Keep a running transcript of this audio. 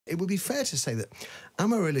It would be fair to say that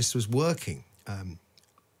Amaryllis was working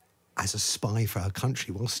as a spy for our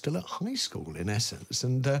country while still at high school, in essence,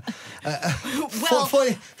 and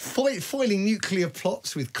foiling nuclear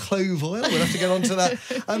plots with clove oil. We'll have to get onto that.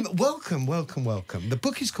 Welcome. The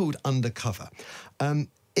book is called Undercover.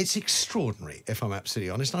 It's extraordinary, if I'm absolutely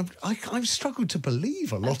honest. I've struggled to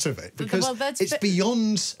believe a lot of it because it's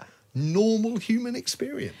beyond normal human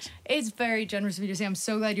experience. It's very generous of you to say. I'm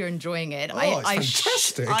so glad you're enjoying it. It's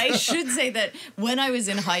fantastic. I should say that when I was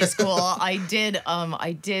in high school, I did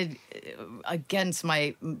against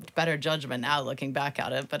my better judgment now looking back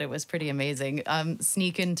at it, but it was pretty amazing,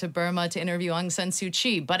 sneak into Burma to interview Aung San Suu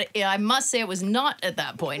Kyi. But I must say it was not at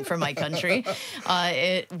that point for my country.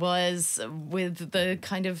 It was with the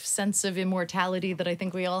kind of sense of immortality that I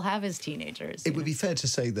think we all have as teenagers. It would be fair to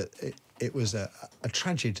say that it was a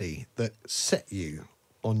tragedy that set you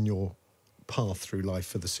on your path through life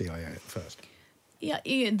for the CIA at first. Yeah,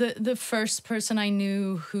 the first person I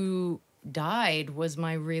knew who died was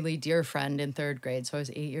my really dear friend in third grade. So I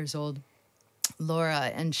was 8 years old,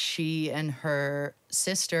 Laura, and she and her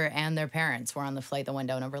sister and their parents were on the flight that went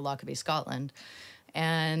down over Lockerbie, Scotland.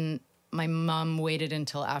 And my mom waited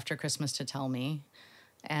until after Christmas to tell me.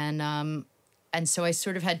 And so I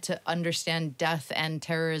sort of had to understand death and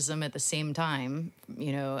terrorism at the same time,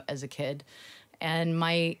 you know, as a kid. And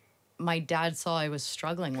my dad saw I was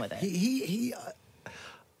struggling with it.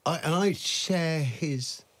 I share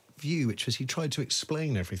his view, which was he tried to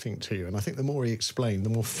explain everything to you, and I think the more he explained, the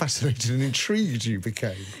more fascinated and intrigued you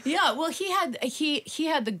became. Yeah, well, he had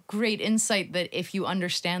the great insight that if you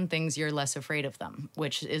understand things, you're less afraid of them,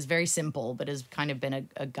 which is very simple, but has kind of been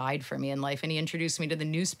a guide for me in life. And he introduced me to the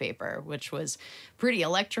newspaper, which was pretty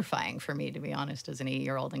electrifying for me, to be honest, as an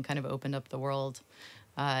 8-year-old, and kind of opened up the world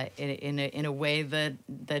in a way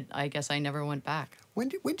that I guess I never went back. When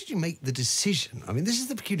did you make the decision? I mean, this is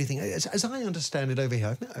the peculiar thing. As I understand it over here,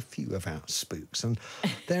 I've met a few of our spooks, and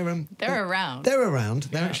they're around. They're around.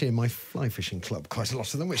 They're actually in my fly fishing club, quite a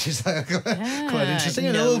lot of them, which is quite interesting.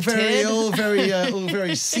 And all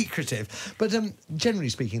very secretive. But generally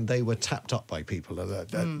speaking, they were tapped up by people.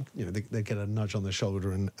 You know, they get a nudge on the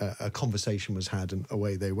shoulder, and a conversation was had, and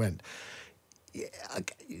away they went.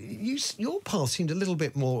 Your path seemed a little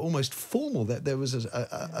bit more almost formal. That there was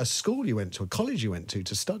a school you went to, a college you went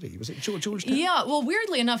to study. Was it Georgetown? Yeah, well,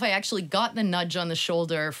 weirdly enough, I actually got the nudge on the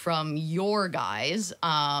shoulder from your guys.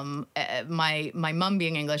 My mum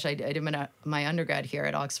being English, I did my undergrad here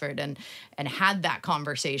at Oxford and had that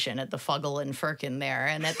conversation at the Fuggle and Firkin there.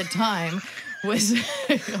 And at the time was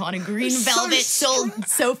on a green velvet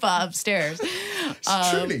sofa upstairs.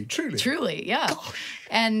 Truly, yeah. Gosh.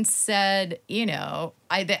 And said, you know,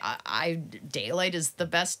 daylight is the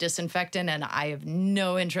best disinfectant, and I have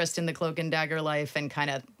no interest in the cloak and dagger life, and kind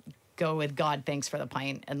of go with God, thanks for the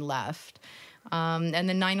pint, and left. And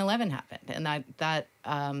then 9/11 happened, and that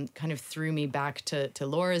kind of threw me back to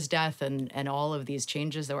Laura's death and all of these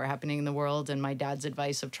changes that were happening in the world, and my dad's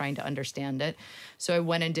advice of trying to understand it. So I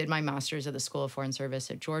went and did my master's at the School of Foreign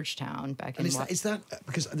Service at Georgetown back in... Is that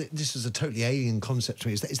because this is a totally alien concept to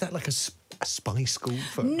me, is that like a spy school?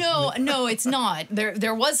 No, it's not.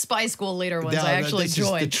 There was spy school later once I actually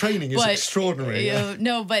joined. The training is extraordinary.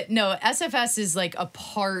 No, SFS is like a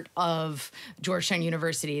part of Georgetown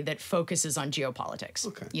University that focuses on geopolitics.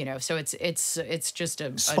 Okay. You know, so it's just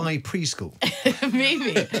a spy preschool.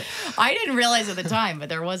 Maybe. I didn't realize at the time, but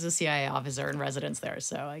there was a CIA officer in residence there.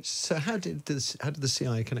 So how did the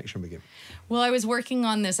CIA connection begin? Well, I was working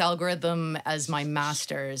on this algorithm as my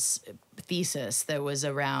master's thesis that was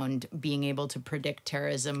around being able to predict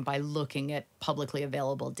terrorism by looking at publicly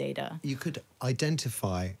available data. You could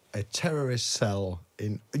identify a terrorist cell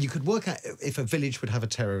you could work out if a village would have a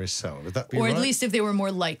terrorist cell. Would that be right? Or at least if they were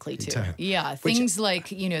more likely to. Yeah, things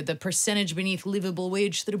like, you know, the percentage beneath livable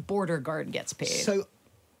wage that a border guard gets paid. So,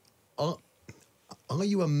 are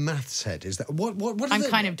you a maths head? Is that what I'm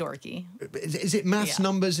kind of dorky. Is it maths,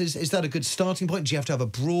 numbers? Is that a good starting point? Do you have to have a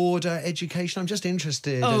broader education? I'm just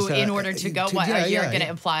interested. In order to go, you're going to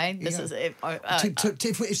imply this is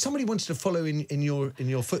if somebody wanted to follow in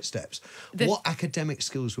your footsteps, what academic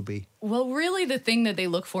skills would be? Well, really, the thing that they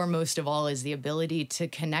look for most of all is the ability to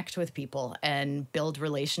connect with people and build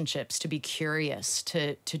relationships, to be curious,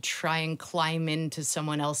 to try and climb into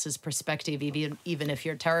someone else's perspective, even if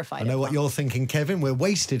you're terrified. I know what you're thinking, Kevin. we're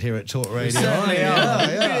wasted here at Talk Radio. certainly are.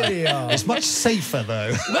 Really are. It's much safer,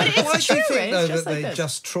 though. But it's Why do true, you think, right? though, It's that just like they this.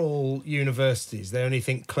 just trawl universities? They only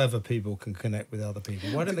think clever people can connect with other people.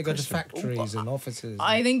 Why don't they go to factories and offices?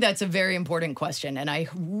 I think that's a very important question, and I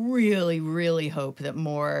really, really hope that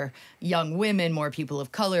more young women, more people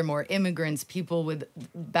of color, more immigrants, people with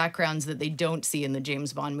backgrounds that they don't see in the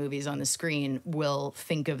James Bond movies on the screen will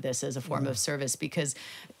think of this as a form of service, because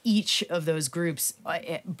each of those groups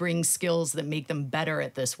brings skills that make them better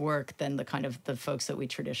at this work than the kind of the folks that we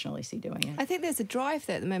traditionally see doing it. I think there's a drive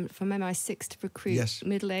there at the moment from MI6 to recruit Yes.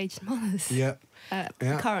 middle-aged mothers. Yeah.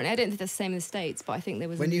 Currently, I don't think that's the same in the States, but I think there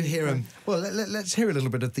was. When a you need hear for- him, well, let's hear a little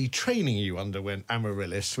bit of the training you underwent,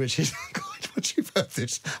 Amaryllis, which is quite what you've heard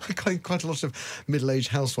this. Quite a lot of middle-aged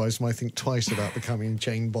housewives might think twice about becoming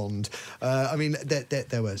Jane Bond. I mean,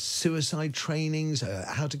 there were suicide trainings,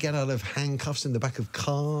 how to get out of handcuffs in the back of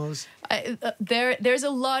cars. There's a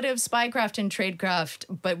lot of spycraft and tradecraft,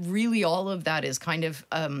 but really all of that is kind of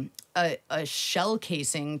a shell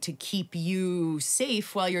casing to keep you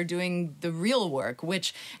safe while you're doing the real work,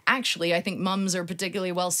 which actually I think mums are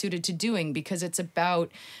particularly well suited to doing, because it's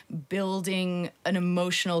about building an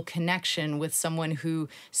emotional connection with someone who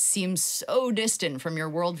seems so distant from your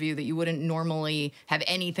worldview that you wouldn't normally have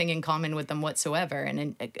anything in common with them whatsoever.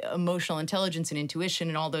 And emotional intelligence and intuition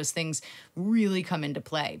and all those things really come into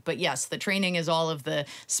play. But yes, the training is all of the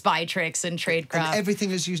spy tricks and tradecraft. And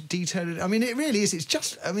everything as you detailed it. I mean, it really is. It's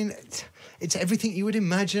just, I mean, it's everything you would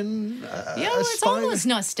imagine. Yeah, well, it's almost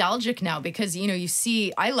nostalgic now, because, you know, you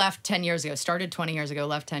see, I left 10 years ago, started 20 years ago,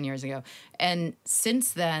 left 10 years ago. And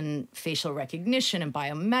since then, facial recognition and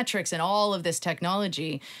biometrics and all of this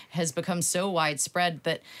technology has become so widespread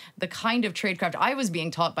that the kind of tradecraft I was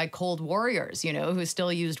being taught by cold warriors, you know, who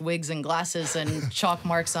still used wigs and glasses and chalk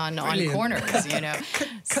marks on corners, you know.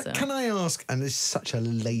 Can I ask, and this is such a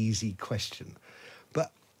lazy question,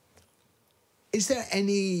 but is there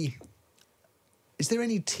any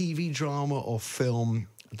TV drama or film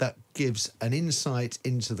that gives an insight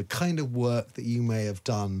into the kind of work that you may have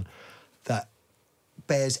done that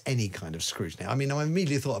bears any kind of scrutiny? I mean, I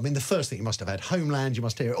immediately thought, the first thing you must have had, Homeland, you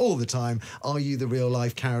must hear it all the time. Are you the real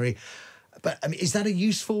life Carrie? But I mean, is that a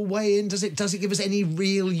useful way in? Does it give us any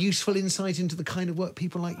real useful insight into the kind of work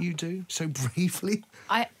people like you do so bravely?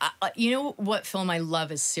 I you know what film I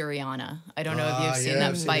love is Syriana. I don't know if you've seen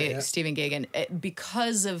that by Stephen Gaghan,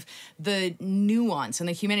 because of the nuance and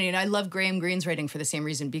the humanity. And I love Graham Greene's writing for the same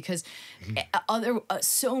reason, because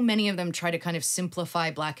so many of them try to kind of simplify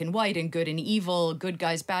black and white and good and evil, good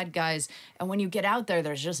guys, bad guys. And when you get out there,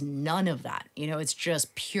 there's just none of that. You know, it's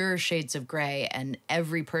just pure shades of gray, and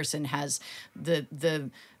every person has the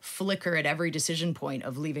flicker at every decision point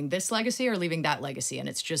of leaving this legacy or leaving that legacy. And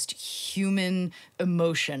it's just human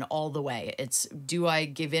emotion all the way. It's, do I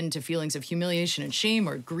give in to feelings of humiliation and shame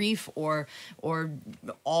or grief or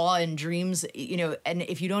awe and dreams, you know? And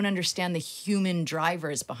if you don't understand the human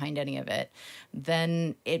drivers behind any of it,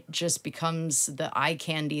 then it just becomes the eye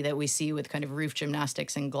candy that we see with kind of roof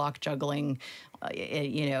gymnastics and Glock juggling,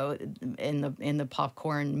 you know, in the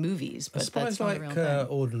popcorn movies. But Spies that's not like a real thing.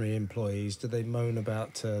 ordinary employees, do they moan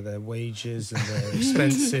about their wages and their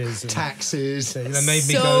expenses and Taxes? They made me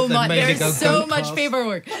So go. much. They made me There's go so goat much cast.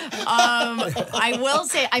 paperwork. I will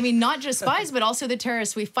say, I mean, not just spies, but also the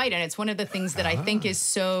terrorists we fight. And it's one of the things that I think is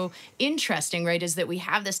so interesting, right? Is that we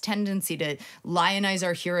have this tendency to lionize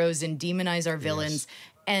our heroes and demonize our villains.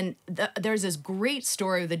 And there's this great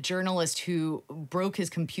story of the journalist who broke his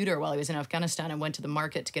computer while he was in Afghanistan and went to the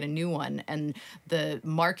market to get a new one. And the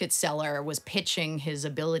market seller was pitching his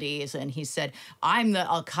abilities. And he said, I'm the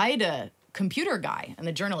Al-Qaeda computer guy. And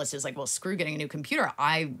the journalist is like, well, screw getting a new computer.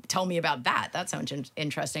 Tell me about that. That sounds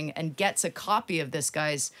interesting. And gets a copy of this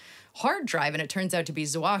guy's hard drive, and it turns out to be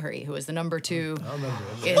Zawahiri, who was the number 2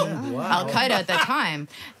 in Al-Qaeda at that time.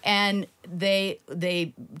 And they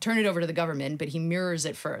turn it over to the government, but he mirrors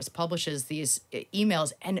it first, publishes these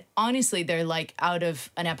emails, and honestly, they're like out of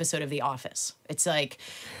an episode of The Office. It's like,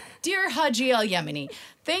 Dear Haji Al-Yemeni,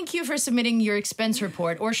 thank you for submitting your expense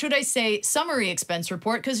report, or should I say summary expense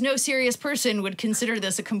report, because no serious person would consider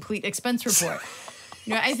this a complete expense report.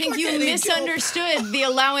 You know, I think you misunderstood the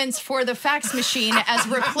allowance for the fax machine as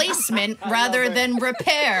replacement rather than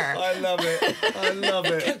repair. I love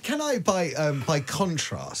it. Can I, by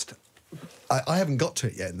contrast, I haven't got to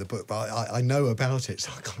it yet in the book, but I know about it,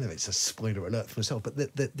 so kind of it's a spoiler alert for myself. But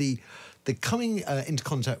the coming into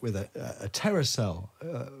contact with a terror cell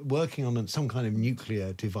working on some kind of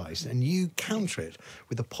nuclear device, and you counter it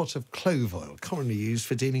with a pot of clove oil, commonly used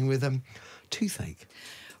for dealing with toothache.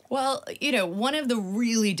 Well, you know, one of the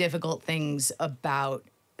really difficult things about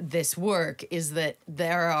this work is that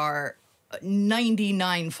there are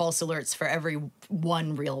 99 false alerts for every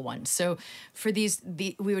one real one. So for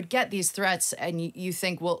we would get these threats, and you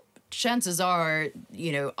think, well, chances are,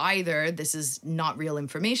 either this is not real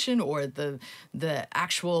information, or the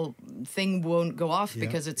actual thing won't go off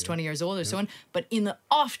because it's 20 years old or so on. But in the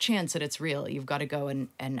off chance that it's real, you've got to go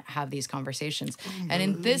and have these conversations. And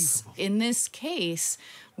in this case,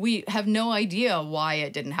 we have no idea why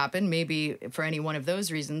it didn't happen. Maybe for any one of those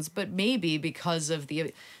reasons, but maybe because of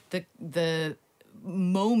the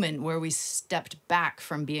moment where we stepped back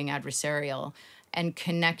from being adversarial and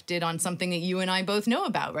connected on something that you and I both know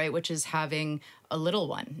about, right? Which is having a little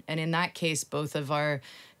one. And in that case, both of our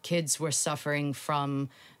kids were suffering from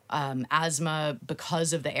asthma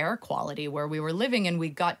because of the air quality where we were living, and we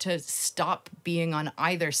got to stop being on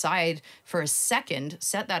either side for a second,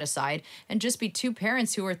 set that aside, and just be two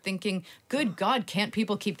parents who were thinking, good God, can't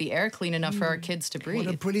people keep the air clean enough for our kids to breathe?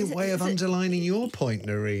 What a brilliant way of underlining your point,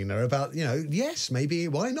 Narina, about, yes, maybe,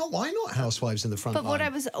 why not housewives in the front line? But what I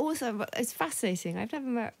was also, it's fascinating. I've never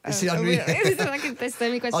met there's so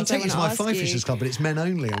many questions I'll take you to my Five you. Fishers Club, but it's men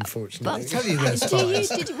only, unfortunately. But Tell you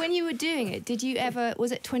this, when you were doing it, did you ever,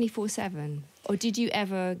 was it 24/7, or did you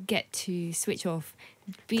ever get to switch off,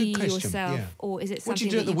 be yourself, or is it something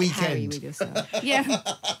do at that the you carry weekend? with yourself? Yeah.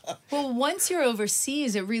 Well, once you're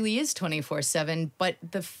overseas, it really is 24/7. But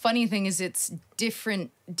the funny thing is, it's different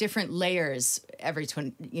layers every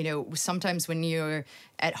sometimes when you're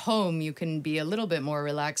at home, you can be a little bit more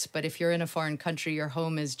relaxed. But if you're in a foreign country, your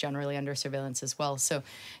home is generally under surveillance as well. So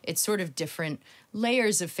it's sort of different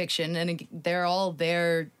layers of fiction, and they're all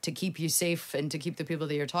there to keep you safe and to keep the people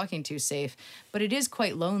that you're talking to safe. But it is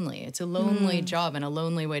quite lonely. It's a lonely job and a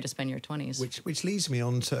lonely way to spend your 20s. Which leads me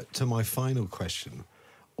on to my final question.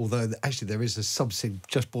 Although actually there is a subsig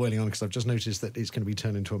just boiling on, because I've just noticed that it's going to be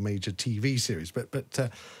turned into a major TV series. But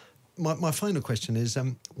my final question is,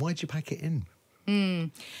 why'd you pack it in?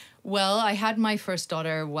 Well, I had my first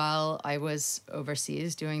daughter while I was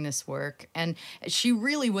overseas doing this work, and she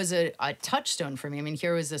really was a touchstone for me. I mean,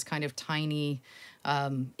 here was this kind of tiny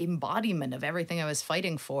embodiment of everything I was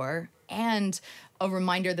fighting for, and a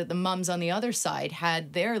reminder that the mums on the other side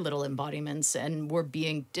had their little embodiments and were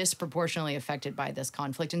being disproportionately affected by this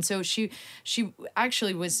conflict. And so she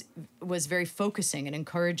actually was very focusing and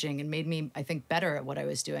encouraging and made me, I think, better at what I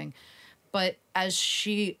was doing. But as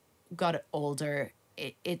she got older,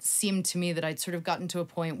 it seemed to me that I'd sort of gotten to a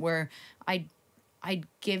point where I'd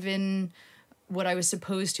given what I was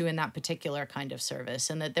supposed to in that particular kind of service,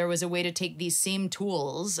 and that there was a way to take these same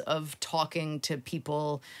tools of talking to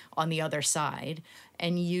people on the other side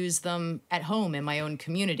and use them at home in my own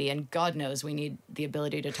community. And God knows we need the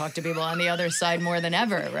ability to talk to people on the other side more than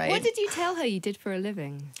ever, right? What did you tell her you did for a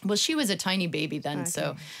living? Well, she was a tiny baby then, okay.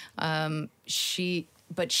 So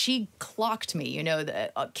she clocked me.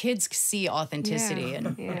 The kids see authenticity,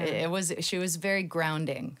 and she was very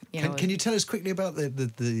grounding. Can you tell us quickly about the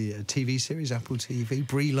TV series, Apple TV,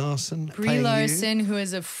 Brie Larson? Brie Larson, who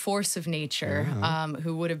is a force of nature,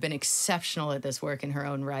 who would have been exceptional at this work in her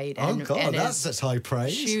own right. And, that's high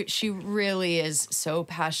praise. She really is so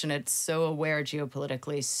passionate, so aware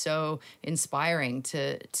geopolitically, so inspiring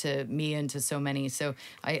to me and to so many. So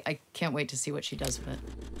I can't wait to see what she does with it.